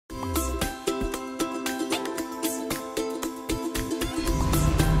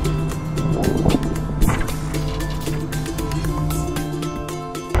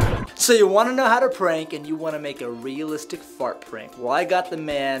So you want to know how to prank and you want to make a realistic fart prank. Well, I got the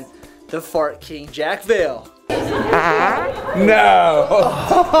man, the fart king, Jack Vale.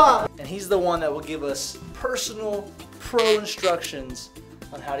 No! And he's the one that will give us personal pro instructions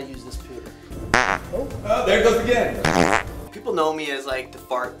on how to use this pooter. Oh, there it goes again. People know me as like the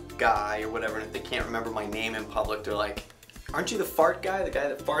fart guy or whatever, and if they can't remember my name in public, they're like, aren't you the fart guy? The guy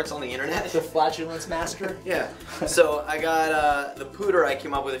that farts on the internet? The flatulence master? Yeah. So I got the pooter I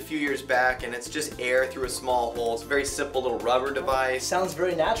came up with a few years back, and it's just air through a small hole. It's a very simple little rubber device. Sounds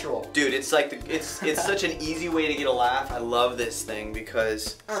very natural. Dude, it's like, it's such an easy way to get a laugh. I love this thing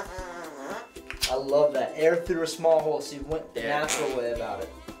because... I love that. Air through a small hole, so you went the natural way about it.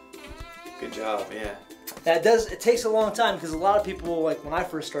 Good job, yeah. That it takes a long time because a lot of people, like when I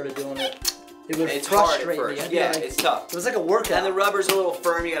first started doing it, it would frustrate me. Yeah, it's tough. It was like a workout. And the rubber's a little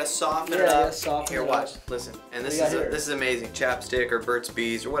firm, you gotta soften it up. Yeah, soften Here, it watch, up. listen. And this is amazing. Chapstick or Burt's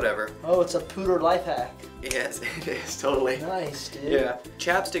Bees or whatever. Oh, it's a pooter life hack. Yes, it is, totally. Nice, dude. Yeah.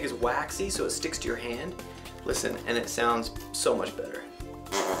 Chapstick is waxy, so it sticks to your hand. Listen, and it sounds so much better.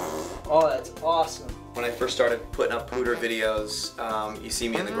 Oh, that's awesome. When I first started putting up pooter videos, you see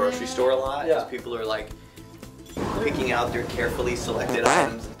me in the grocery store a lot, because people are like picking out their carefully selected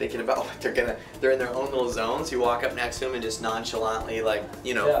items and thinking about what they're in their own little zones. You walk up next to them and just nonchalantly, like,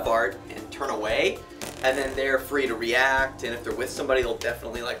 you know, fart and turn away, and then they're free to react, and if they're with somebody, they'll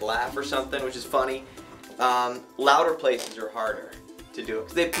definitely like laugh or something, which is funny. Louder places are harder to do it,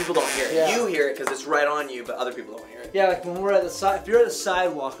 because people don't hear it. Yeah. You hear it because it's right on you, but other people don't hear it. Yeah, like when we're at the side, if you're at a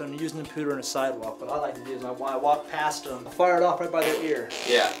sidewalk and you're using the pooter on a sidewalk, what I like to do is when I walk past them, I fire it off right by their ear.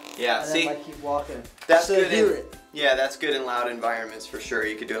 Yeah, yeah. And See, then I keep walking. that's so good. They hear it. Yeah, that's good in loud environments for sure.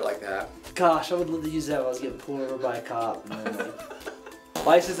 You could do it like that. Gosh, I would love to use that when I was getting pulled over by a cop. And then, like,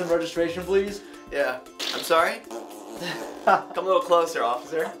 license and registration, please. Yeah. I'm sorry? Come a little closer,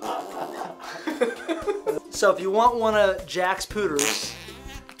 officer. So if you want one of Jack's pooters,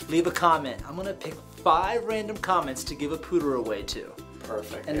 leave a comment. I'm gonna pick 5 random comments to give a pooter away to.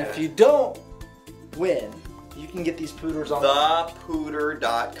 Perfect. And if you don't win, you can get these pooters on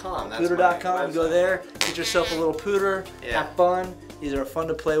thepooter.com. Pooter.com. Go there, get yourself a little pooter, have fun. These are fun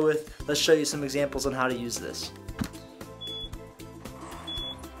to play with. Let's show you some examples on how to use this.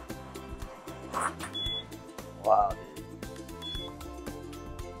 Wow, dude.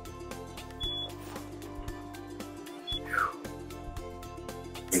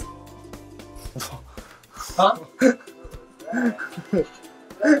 Huh?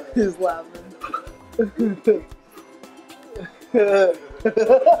 He's laughing.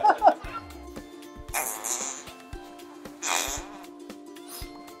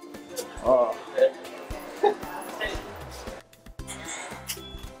 Oh.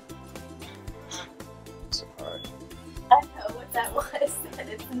 Sorry. I know what that was, and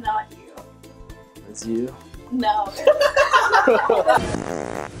it's not you. It's you? No.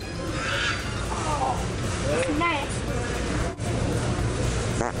 Nice.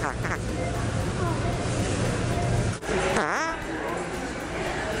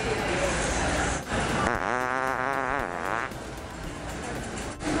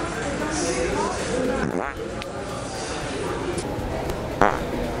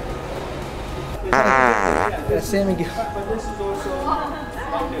 Yeah, Sammy.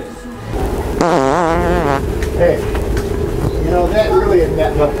 Hey, you know, that really isn't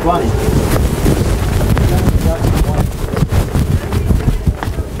that much funny.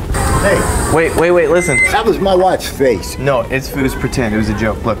 Hey. Wait, listen. That was my wife's face. No, it was pretend. It was a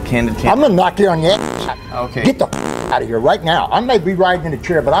joke. Look, candid. I'm gonna knock you on your ass. Okay. Get the out of here right now. I may be riding in a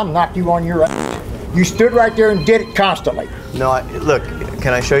chair, but I'll knock you on your ass. You stood right there and did it constantly. No, look,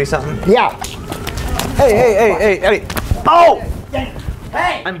 can I show you something? Yeah. Hey. Oh!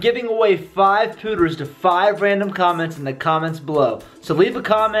 Hey! I'm giving away 5 pooters to 5 random comments in the comments below. So leave a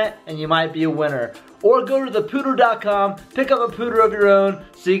comment and you might be a winner. Or go to thepooter.com, pick up a pooter of your own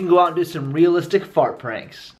so you can go out and do some realistic fart pranks.